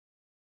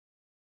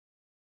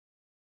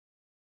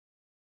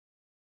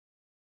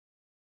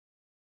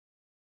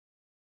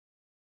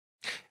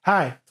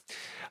Hi,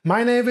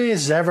 my name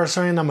is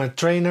Everson and I'm a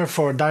trainer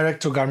for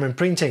direct-to-garment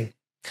printing.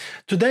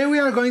 Today we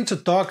are going to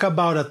talk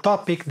about a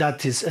topic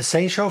that is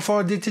essential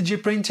for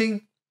DTG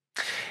printing.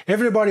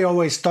 Everybody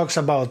always talks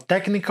about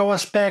technical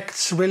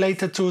aspects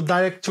related to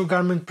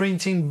direct-to-garment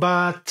printing,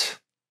 but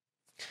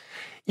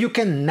you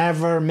can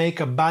never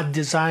make a bad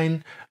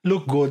design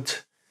look good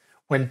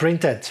when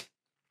printed.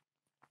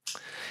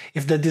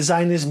 If the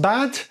design is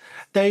bad,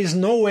 there is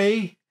no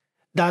way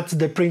that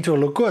the print will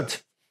look good.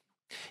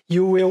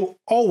 You will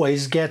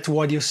always get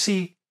what you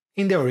see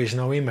in the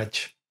original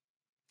image.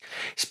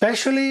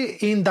 Especially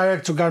in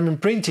direct-to-garment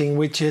printing,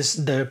 which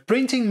is the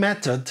printing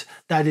method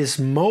that is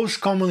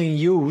most commonly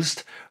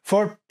used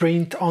for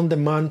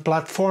print-on-demand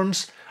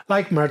platforms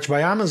like Merch by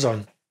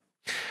Amazon.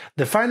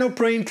 The final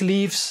print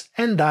lives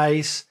and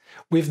dies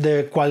with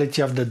the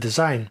quality of the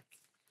design.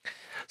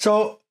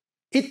 So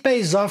it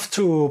pays off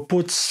to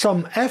put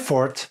some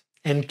effort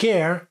and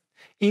care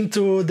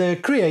into the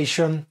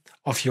creation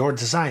of your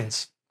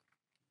designs.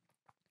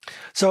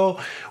 So,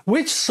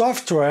 which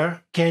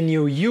software can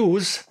you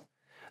use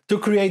to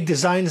create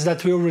designs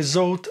that will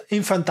result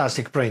in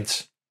fantastic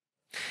prints?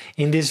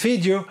 In this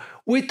video,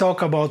 we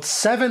talk about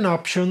 7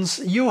 options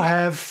you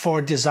have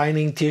for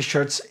designing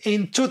t-shirts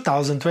in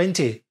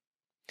 2020.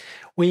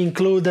 We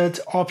included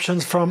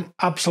options from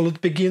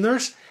absolute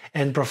beginners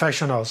and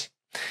professionals,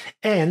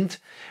 and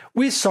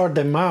we sort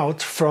them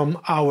out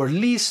from our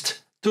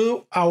list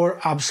to our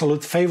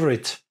absolute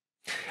favorite.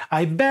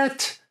 I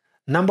bet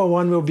number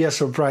 1 will be a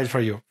surprise for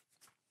you.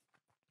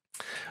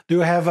 Do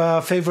you have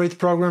a favorite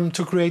program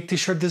to create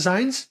t-shirt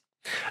designs?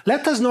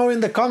 Let us know in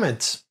the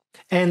comments.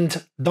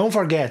 And don't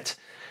forget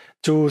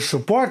to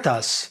support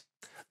us.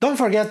 Don't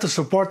forget to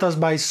support us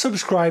by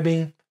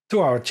subscribing to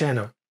our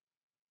channel.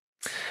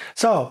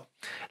 So,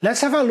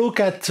 let's have a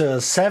look at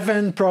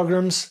 7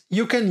 programs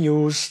you can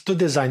use to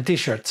design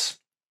t-shirts.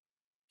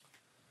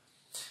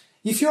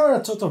 If you are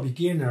a total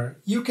beginner,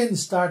 you can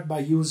start by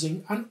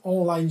using an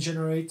online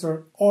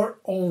generator or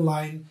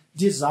online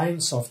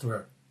design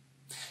software.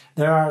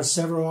 There are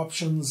several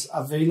options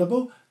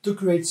available to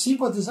create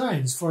simple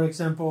designs, for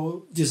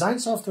example, design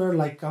software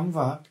like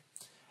Canva,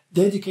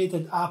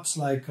 dedicated apps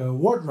like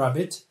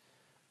WordRabbit,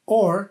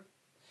 or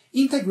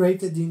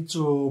integrated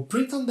into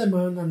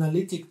print-on-demand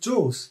analytic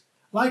tools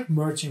like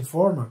Merch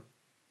Informer.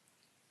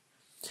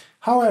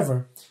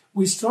 However,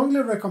 we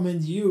strongly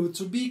recommend you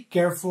to be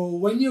careful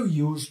when you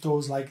use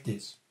tools like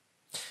this.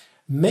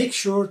 Make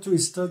sure to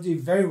study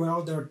very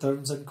well their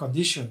terms and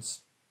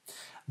conditions.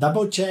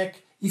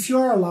 Double-check if you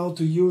are allowed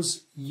to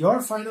use your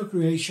final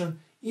creation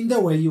in the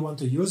way you want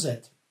to use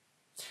it.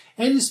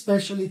 And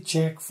especially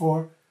check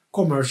for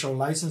commercial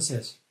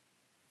licenses.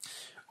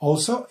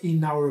 Also,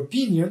 in our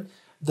opinion,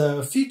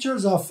 the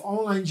features of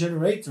online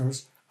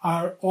generators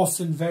are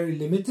often very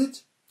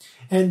limited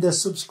and the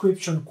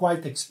subscription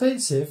quite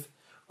expensive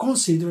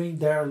considering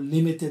their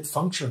limited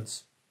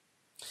functions.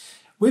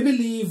 We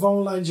believe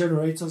online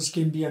generators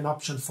can be an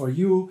option for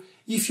you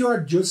if you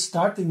are just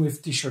starting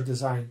with t-shirt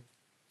design.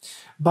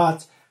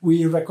 But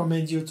we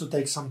recommend you to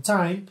take some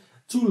time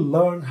to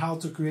learn how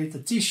to create a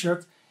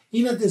t-shirt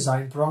in a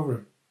design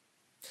program.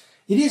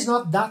 It is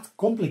not that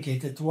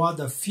complicated to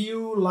add a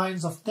few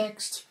lines of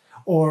text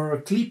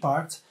or clip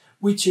art,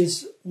 which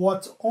is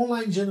what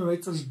online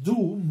generators do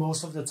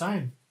most of the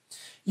time.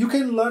 You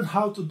can learn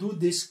how to do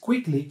this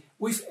quickly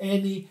with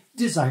any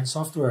design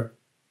software.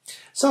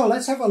 So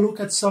let's have a look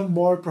at some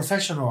more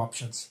professional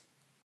options.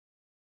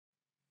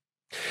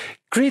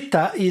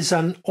 Krita is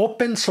an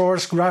open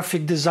source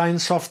graphic design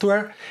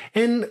software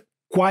and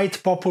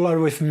quite popular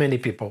with many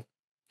people.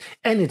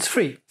 And it's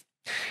free.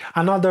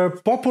 Another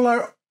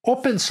popular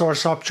open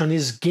source option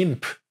is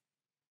Gimp.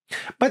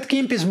 But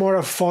Gimp is more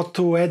a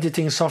photo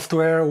editing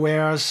software,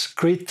 whereas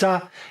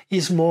Krita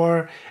is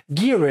more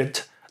geared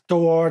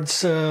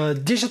towards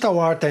digital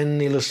art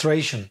and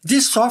illustration.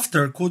 This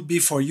software could be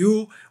for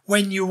you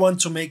when you want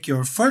to make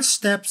your first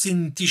steps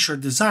in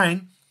t-shirt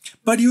design,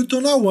 but you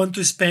do not want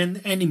to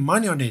spend any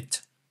money on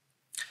it.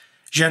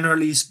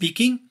 Generally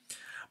speaking,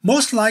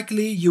 most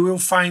likely you will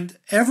find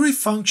every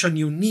function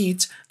you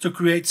need to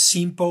create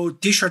simple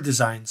t-shirt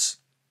designs.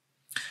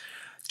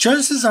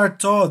 Chances are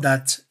told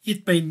that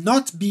it may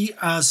not be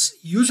as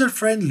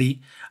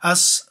user-friendly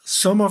as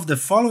some of the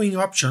following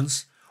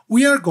options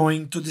we are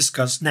going to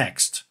discuss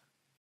next.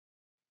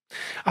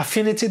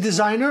 Affinity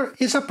Designer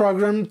is a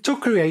program to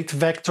create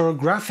vector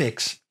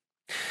graphics.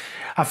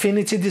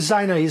 Affinity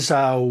Designer is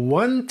a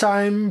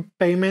one-time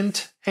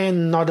payment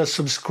and not a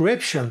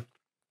subscription,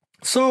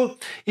 so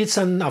it's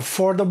an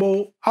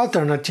affordable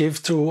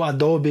alternative to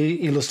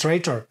Adobe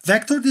Illustrator.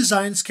 Vector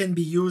designs can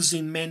be used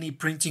in many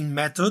printing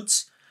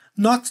methods,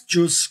 not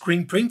just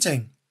screen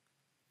printing.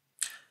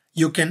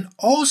 You can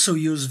also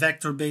use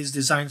vector-based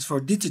designs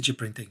for DTG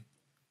printing.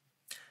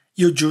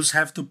 You just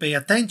have to pay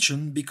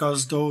attention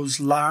because those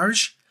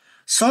large,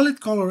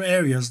 solid color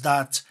areas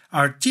that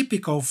are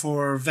typical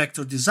for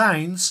vector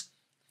designs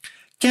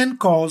can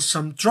cause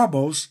some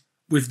troubles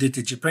with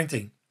DTG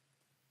printing.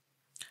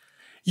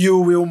 You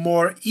will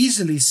more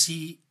easily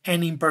see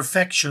any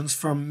imperfections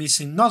from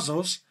missing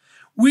nozzles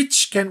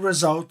which can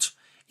result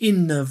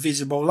in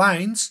visible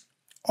lines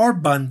or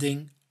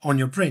bunding on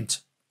your print.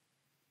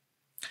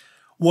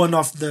 One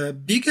of the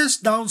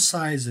biggest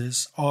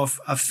downsides of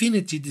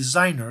Affinity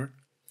Designer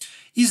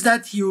is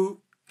that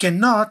you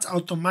cannot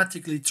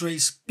automatically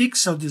trace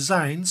pixel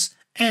designs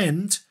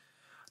and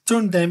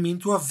turn them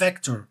into a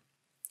vector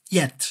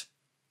yet,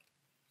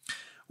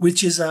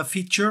 which is a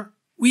feature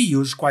we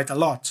use quite a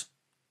lot.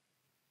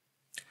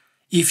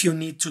 If you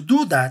need to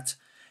do that,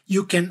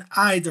 you can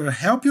either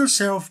help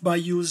yourself by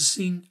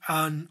using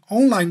an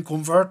online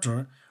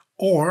converter,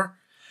 or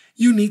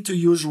you need to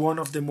use one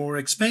of the more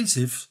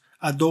expensive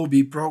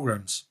Adobe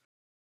programs.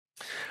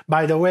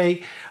 By the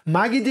way,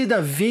 Maggie did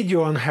a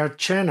video on her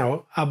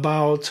channel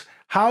about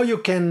how you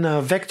can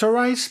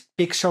vectorize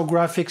pixel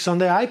graphics on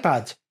the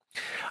iPad.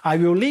 I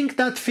will link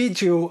that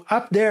video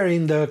up there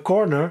in the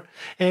corner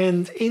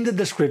and in the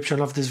description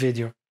of this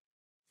video.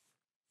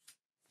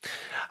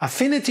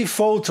 Affinity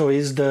Photo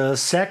is the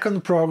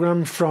second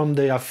program from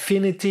the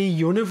Affinity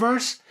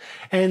universe,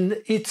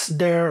 and it's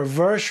their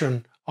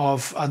version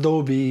of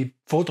Adobe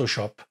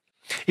Photoshop.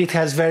 It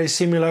has very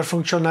similar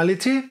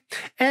functionality,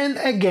 and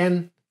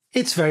again,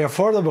 it's very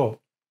affordable.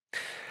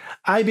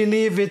 I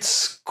believe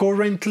it's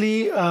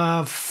currently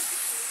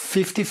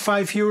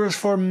 55 euros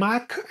for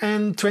Mac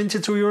and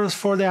 22 euros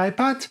for the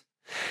iPad.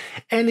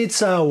 And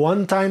it's a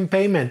one-time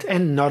payment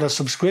and not a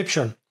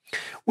subscription,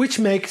 which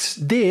makes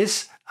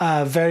this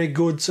a very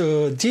good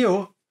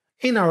deal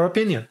in our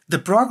opinion. The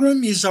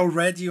program is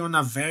already on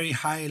a very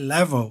high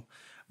level,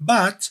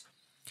 but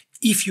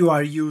if you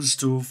are used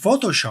to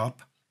Photoshop,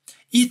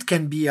 it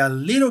can be a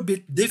little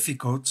bit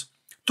difficult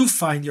to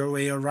find your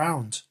way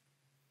around.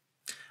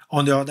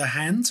 On the other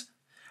hand,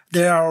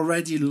 there are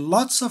already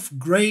lots of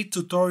great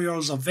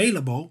tutorials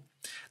available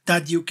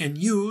that you can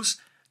use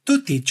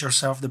to teach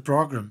yourself the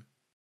program.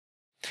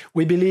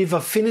 We believe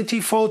Affinity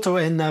Photo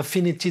and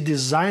Affinity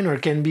Designer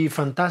can be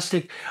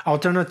fantastic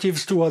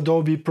alternatives to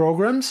Adobe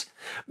programs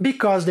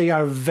because they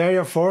are very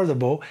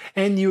affordable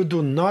and you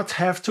do not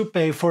have to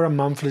pay for a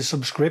monthly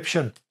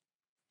subscription.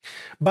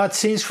 But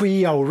since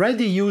we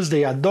already use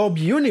the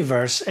Adobe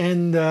universe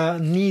and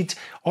need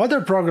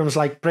other programs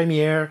like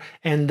Premiere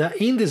and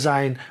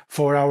InDesign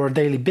for our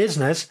daily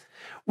business,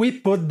 we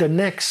put the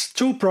next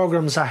two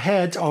programs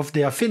ahead of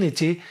the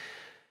Affinity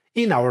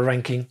in our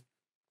ranking.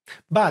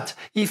 But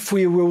if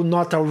we will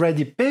not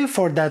already pay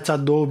for that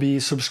Adobe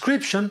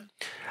subscription,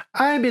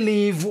 I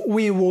believe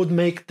we would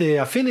make the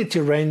Affinity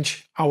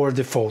range our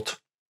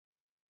default.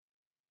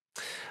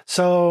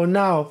 So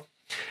now,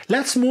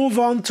 let's move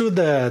on to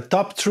the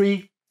top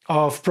 3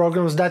 of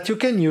programs that you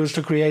can use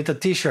to create a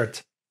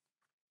t-shirt.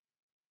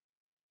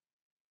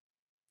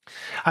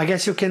 I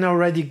guess you can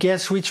already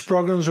guess which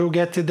programs will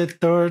get to the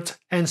third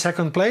and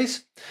second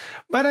place,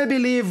 but I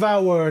believe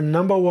our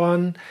number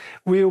 1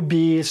 will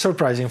be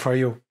surprising for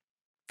you.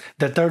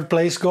 The third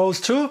place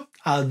goes to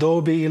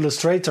Adobe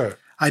Illustrator.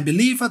 I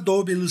believe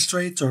Adobe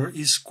Illustrator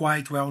is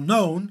quite well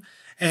known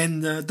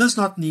and does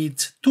not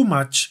need too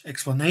much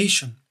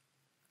explanation.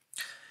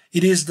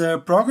 It is the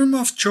program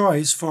of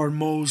choice for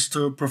most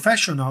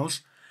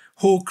professionals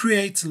who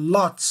create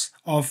lots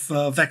of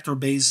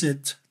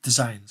vector-based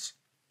designs.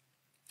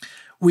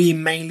 We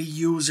mainly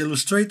use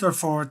Illustrator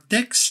for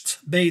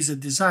text-based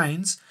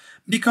designs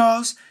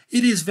because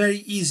it is very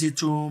easy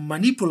to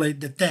manipulate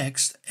the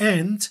text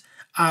and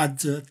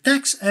add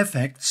text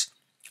effects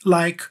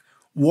like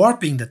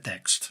warping the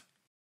text.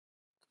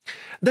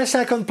 The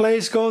second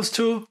place goes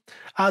to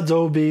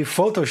Adobe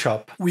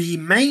Photoshop. We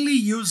mainly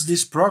use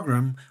this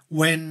program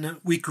when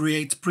we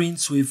create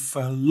prints with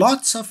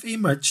lots of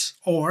images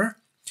or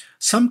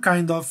some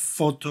kind of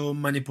photo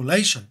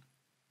manipulation.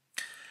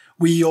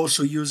 We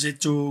also use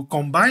it to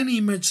combine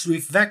images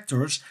with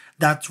vectors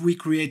that we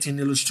create in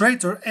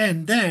Illustrator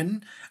and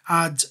then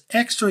add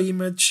extra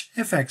image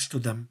effects to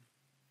them.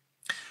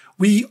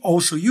 We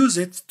also use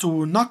it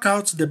to knock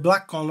out the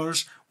black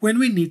colors when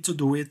we need to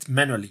do it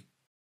manually.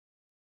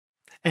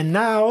 And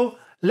now,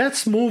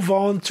 let's move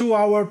on to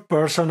our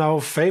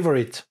personal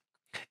favorite.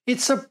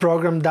 It's a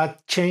program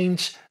that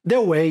changed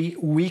the way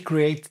we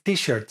create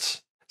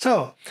t-shirts.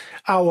 So,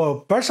 our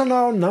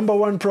personal number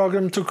 1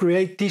 program to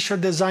create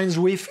t-shirt designs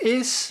with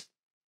is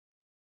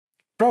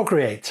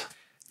Procreate.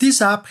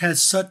 This app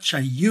has such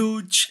a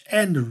huge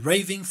and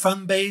raving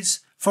fan base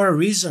for a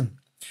reason.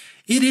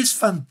 It is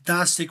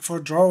fantastic for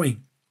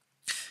drawing.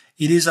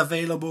 It is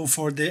available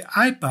for the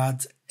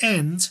iPad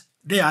and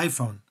the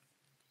iPhone.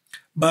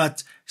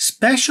 But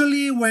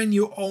especially when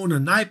you own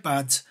an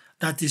iPad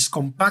that is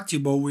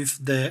compatible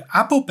with the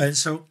Apple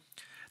Pencil,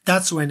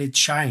 that's when it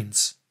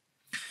shines.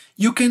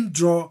 You can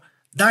draw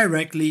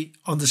directly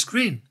on the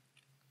screen.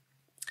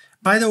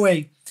 By the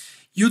way,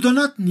 you do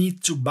not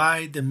need to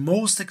buy the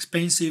most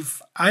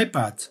expensive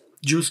iPad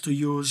just to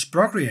use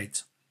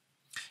Procreate.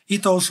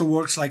 It also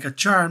works like a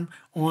charm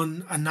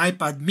on an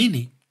iPad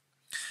mini.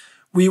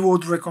 We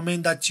would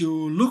recommend that you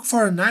look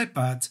for an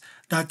iPad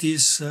that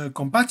is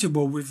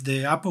compatible with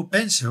the Apple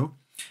Pencil,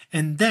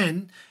 and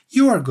then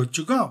you are good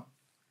to go.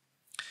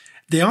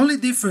 The only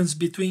difference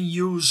between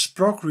use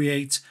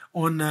Procreate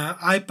on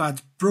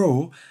iPad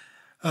Pro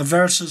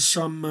versus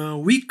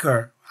some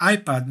weaker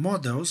iPad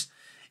models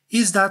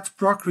is that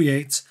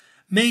Procreate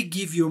may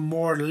give you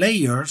more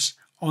layers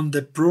on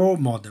the Pro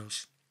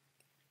models.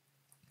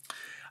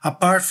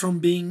 Apart from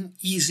being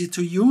easy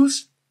to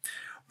use,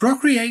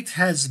 Procreate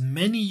has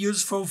many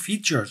useful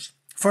features.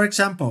 For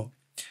example,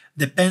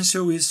 the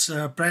pencil is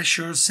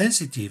pressure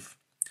sensitive,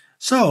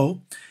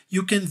 so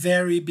you can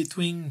vary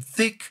between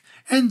thick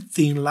and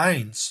thin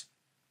lines.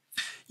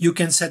 You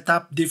can set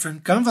up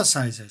different canvas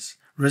sizes,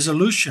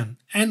 resolution,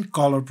 and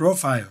color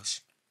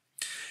profiles.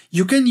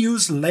 You can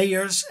use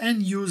layers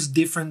and use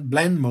different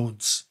blend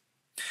modes.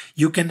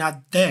 You can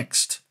add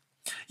text.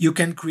 You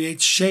can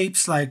create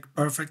shapes like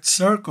perfect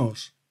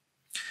circles.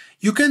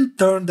 You can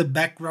turn the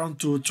background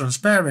to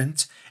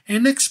transparent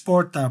and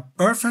export a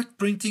perfect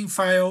printing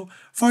file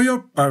for your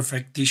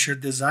perfect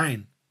t-shirt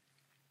design.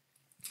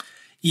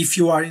 If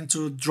you are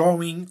into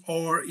drawing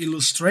or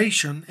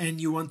illustration and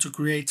you want to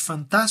create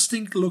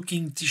fantastic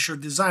looking t-shirt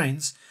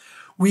designs,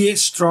 we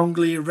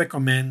strongly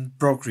recommend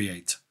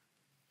Procreate.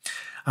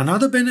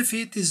 Another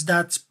benefit is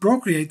that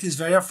Procreate is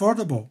very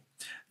affordable.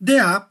 The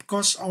app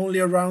costs only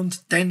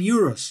around 10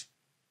 euros.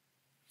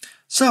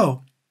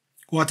 So,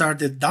 what are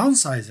the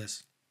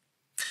downsides?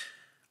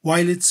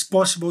 While it's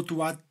possible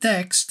to add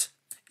text,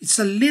 it's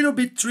a little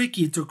bit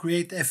tricky to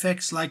create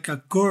effects like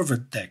a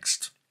curved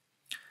text.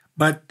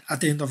 But at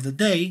the end of the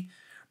day,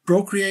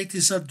 Procreate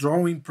is a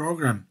drawing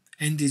program,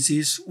 and this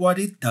is what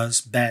it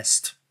does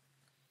best.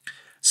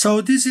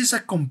 So this is a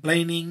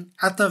complaining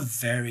at a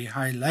very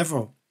high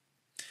level.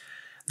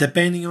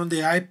 Depending on the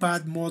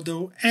iPad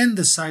model and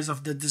the size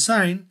of the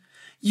design,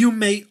 you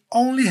may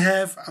only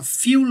have a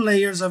few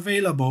layers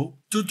available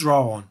to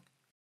draw on.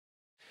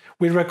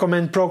 We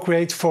recommend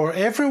Procreate for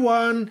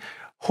everyone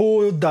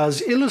who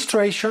does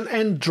illustration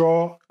and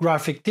draw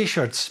graphic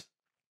t-shirts.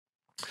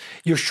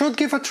 You should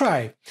give a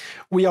try.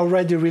 We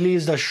already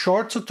released a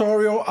short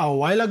tutorial a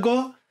while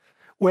ago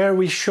where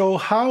we show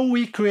how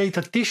we create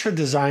a t-shirt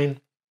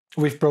design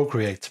with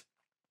Procreate.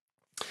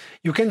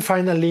 You can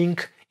find a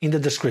link in the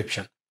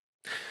description.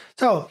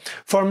 So,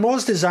 for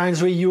most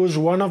designs we use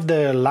one of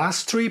the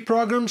last three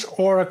programs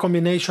or a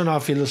combination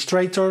of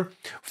Illustrator,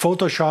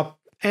 Photoshop,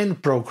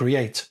 and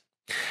Procreate,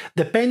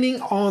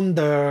 depending on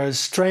the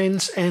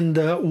strengths and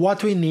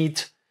what we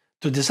need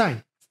to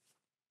design.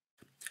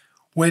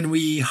 When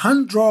we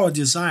hand draw a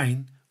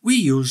design, we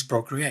use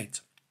Procreate.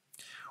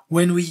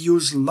 When we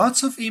use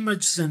lots of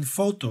images and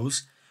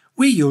photos,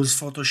 we use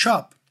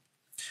Photoshop.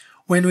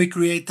 When we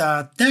create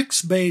a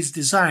text-based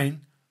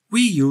design,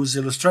 we use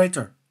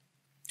Illustrator.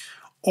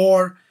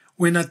 Or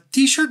when a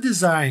t-shirt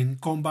design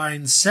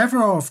combines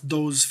several of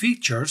those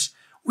features,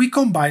 we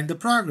combine the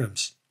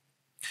programs.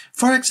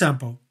 For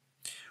example,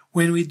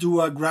 when we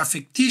do a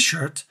graphic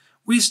t-shirt,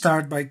 we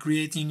start by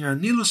creating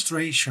an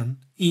illustration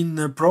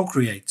in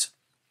Procreate.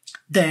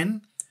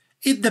 Then,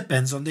 it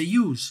depends on the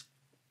use.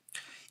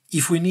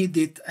 If we need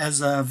it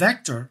as a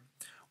vector,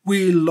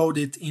 we load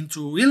it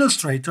into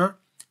Illustrator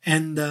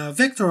and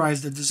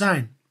vectorize the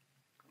design.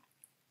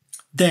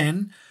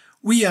 Then,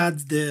 we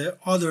add the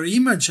other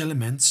image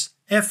elements,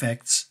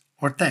 effects,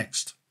 or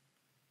text.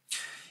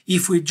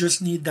 If we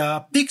just need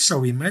a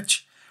pixel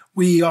image,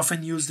 we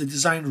often use the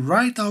design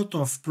right out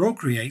of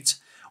Procreate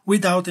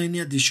without any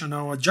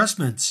additional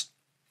adjustments.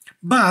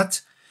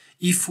 But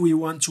if we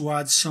want to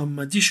add some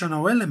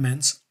additional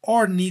elements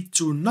or need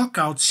to knock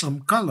out some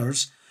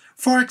colors,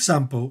 for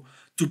example,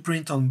 to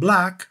print on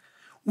black,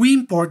 we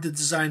import the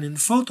design in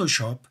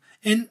Photoshop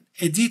and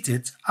edit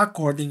it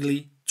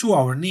accordingly to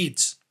our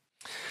needs.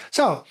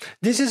 So,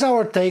 this is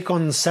our take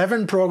on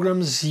 7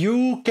 programs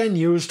you can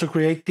use to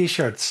create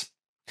t-shirts.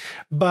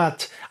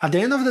 But at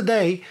the end of the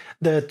day,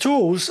 the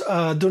tools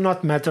do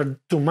not matter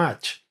too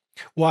much.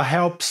 What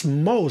helps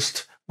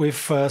most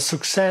with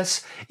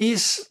success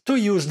is to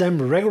use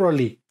them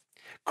regularly,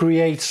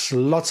 create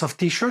lots of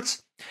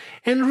t-shirts,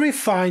 and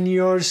refine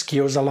your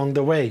skills along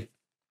the way.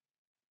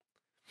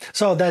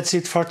 So that's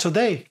it for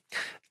today.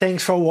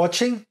 Thanks for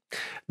watching.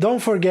 Don't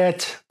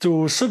forget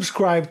to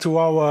subscribe to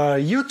our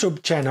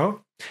YouTube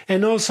channel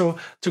and also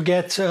to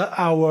get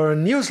our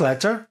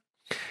newsletter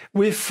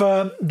with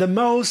the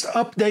most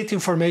updated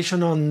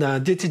information on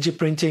DTG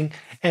printing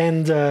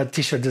and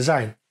t-shirt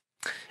design.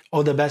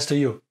 All the best to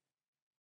you.